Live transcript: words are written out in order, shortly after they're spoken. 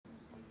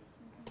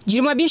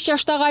25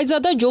 жаштагы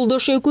Айзада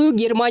жолдош экөө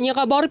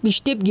Германияга барып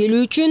иштеп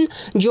келүү үчүн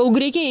жол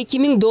киреге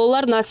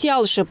 $2000 насыя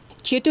алышып,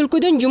 чет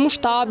өлкөдөн жумуш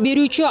таап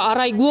берүүчү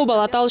Арай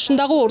Глобал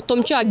аталышындагы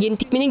ортомчу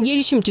агенттик менен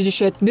келишим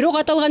түзүшөт. Бирок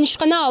аталган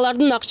ишкана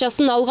алардын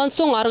акчасын алган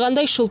соң ар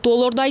кандай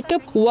шылтоолорду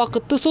айтып,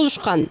 убакытты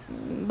созушкан.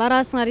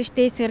 Барасыңар,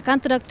 иштейсиңер,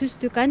 контракт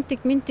түздүк,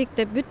 антик минтик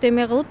деп бүт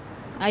эме кылып,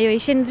 аябай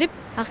ишендирип,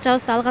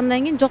 акчабызды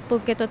алгандан кийин жок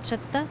болуп кетип атышат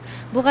да.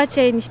 Буга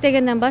чейин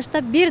иштегенден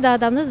баштап бир да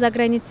адамды за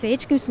граница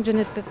эч кимсин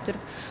жөнөтпөптүр.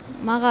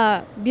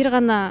 Мага бир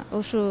гана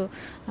ушу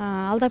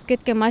алдап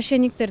кеткен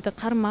мошенниктерди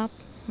кармап,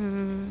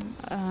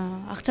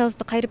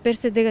 акчабызды кайрып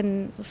берсе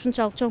деген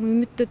ушунчалык чоң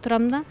үмүттө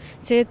турам да.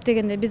 Себеп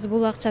дегенде биз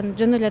бул акчаны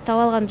жөн эле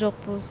таба алган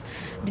жокпуз.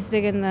 Биз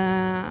деген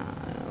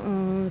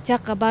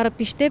тияка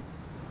барып иштеп,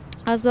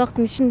 аз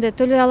убакыттын ичинде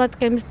төлөй алат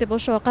экенбиз деп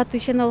ошого катуу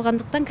ишенип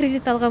алгандыктан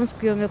кредит алганбыз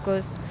күйөөм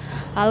экөөбүз.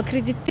 Ал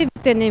кредитти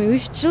бизден эми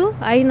 3 жыл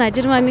айына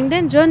 20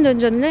 миңден жөн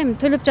эле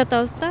төлөп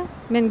жатабыз да.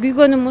 Мен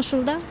күйгөнүм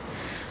ушул да.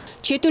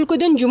 Чет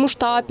өлкөдөн жумуш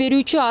таап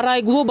берүүчү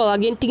Арай Глобал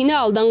агенттигине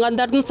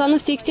алдангандардын саны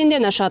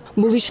 80ден ашат.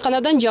 Бул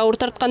ишканадан жабыр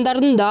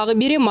тарткандардын дагы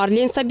бири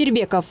Марлен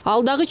Сабирбеков.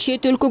 Ал дагы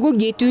чет өлкөгө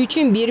кетүү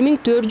үчүн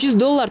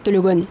 $1400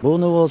 төлөгөн.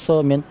 Буну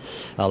болсо мен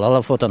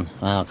ала фотон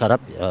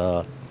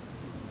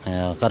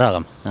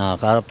карагам.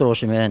 Карап туруп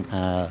ошо менен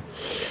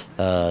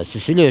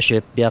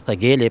сүйлөшүп, бияка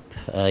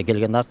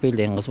келген Акбел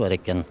деген кыз бар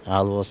экен.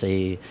 Ал болсо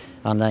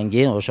андан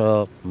кийин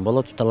ошо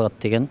болот Талгат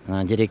деген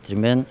директор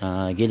менен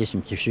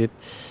келишим түшүп,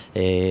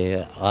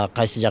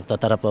 кайсы жакта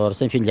тарапка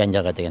барсам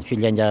Финляндияга деген.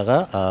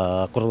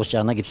 Финляндияга курулуш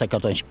жагына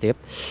гипсокартонщик деп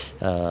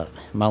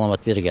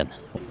маалымат берген.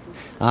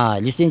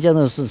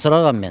 Лицензияны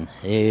сураган мен.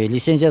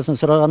 Лицензиясын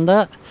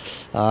сураганда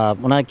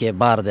мынакей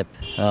бар деп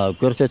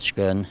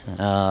көрсөтүшкөн.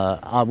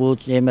 Бул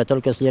эме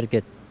только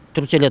силерге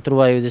турчу эле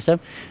турбайбы десем,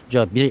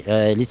 жок,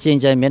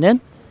 лицензия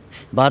менен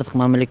бардык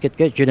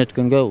мамлекетке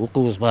жөнөткөнгө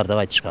укугубуз бар деп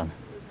айтышкан.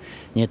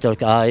 Не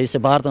только, если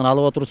бардыгын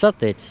алып отурсак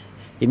дейт,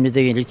 эмне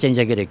деген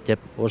лицензия керек деп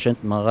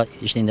ошентип мага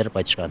иштендирип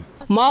айтышкан.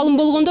 Маалым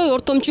болгондой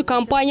ортомчу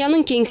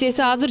компаниянын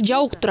кеңсеси азыр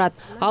жабык турат.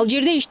 Ал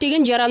жерде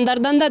иштеген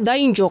жарандардан да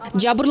дайын жок.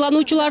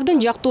 Жабырлануучулардын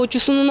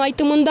жактоочусунун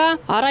айтымында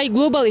Арай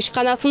Глобал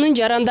ишканасынын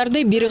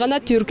жарандарды бир гана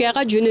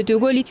Түркияга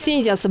жөнөтүүгө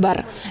лицензиясы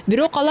бар.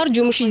 Бирок алар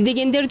жумуш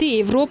издегендерди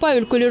Европа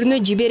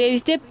өлкөлөрүнө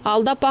жиберебиз деп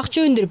алдап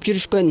акча өндүрүп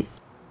жүрүшкөн.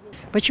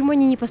 Почему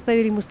они не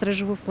поставили ему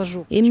сторожевой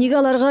флажок? Эмнеге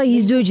аларга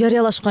издөө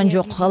жарыялашкан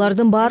жок.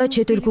 Алардын баары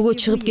чет өлкөгө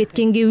чыгып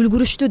кеткенге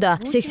үлгүрүштү да.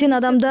 80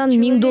 адамдан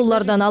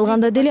 $1000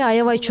 алганда деле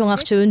аябай чоң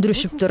акча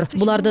өндүрүшүптүр.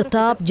 Буларды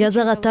таап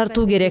жазага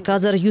тартуу керек.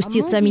 Азыр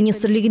юстиция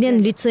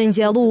министрлигинен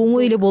лицензия алуу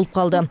оңой эле болуп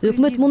калды.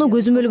 Өкмөт муну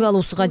көзөмөлгө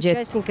алуусу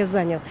кажет.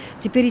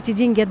 Теперь эти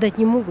деньги отдать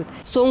не могут.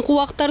 Соңку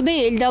убактарда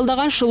элди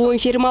алдаган Шылуун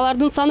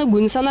фирмалардын саны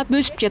күн санап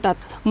өсүп жатат.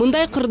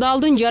 Мындай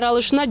кырдаалдын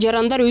жаралышына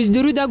жарандар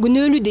өздөрү да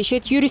күнөөлүү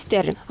дешет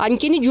юристтер.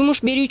 Анткени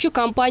жумуш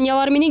берүүчү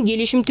компаниялар менен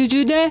келишим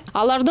түзүүдө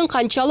алардын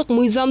канчалык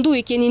мыйзамдуу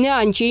экенине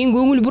анчейин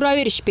көңүл бура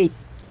беришпейт.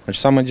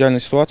 Самая идеальная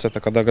ситуация — это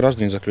когда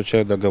граждане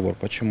заключают договор.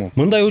 Почему?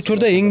 Мындай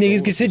учурда эң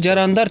негизгиси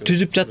жарандар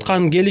түзүп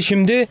жаткан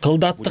келишимди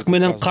кылдаттык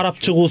менен карап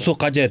чыгуусу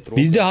кажет.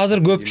 Бизде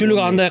азыр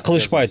көпчүлүк андай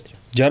кылышпайт.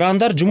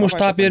 Жарандар жумуш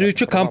таап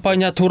берүүчү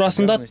компания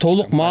туурасында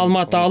толук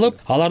маалымат алып,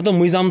 алардын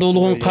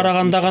мыйзамдуулугун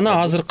караганда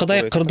гана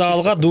азыркыдай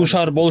кырдаалга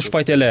дуушар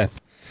болушпайт эле.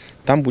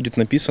 Там будет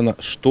написано,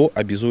 что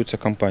обязуется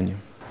компания.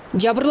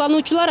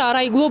 Жабырлануучулар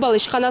Арай Глобал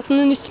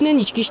ишканасынын үстүнөн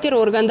ички иштер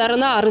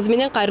органдарына арыз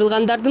менен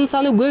кайрылгандардын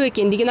саны көп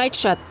экендигин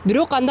айтышат.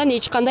 Бирок андан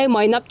эч кандай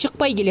майнап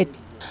чыкпай келет.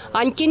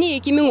 Анткени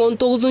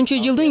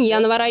 2019-жылдын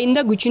январь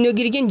айында күчүнө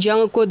кирген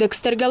жаңы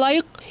кодекстерге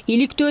ылайык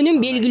иликтөөнүн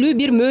белгилүү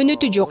бир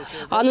мөөнөтү жок.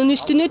 Анын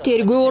үстүнө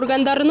тергөө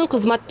органдарынын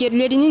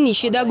кызматкерлеринин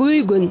иши да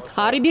көбөйгөн.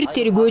 Ар бир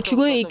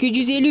тергөөчүгө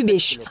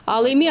 255,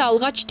 ал эми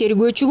алгач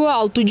тергөөчүгө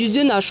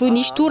 600дөн ашуун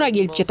иш туура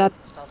келип жатат.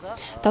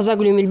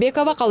 Тазагүл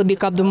Эмилбекова,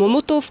 Калыбек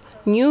Абдымомутов,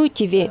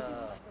 NewTV.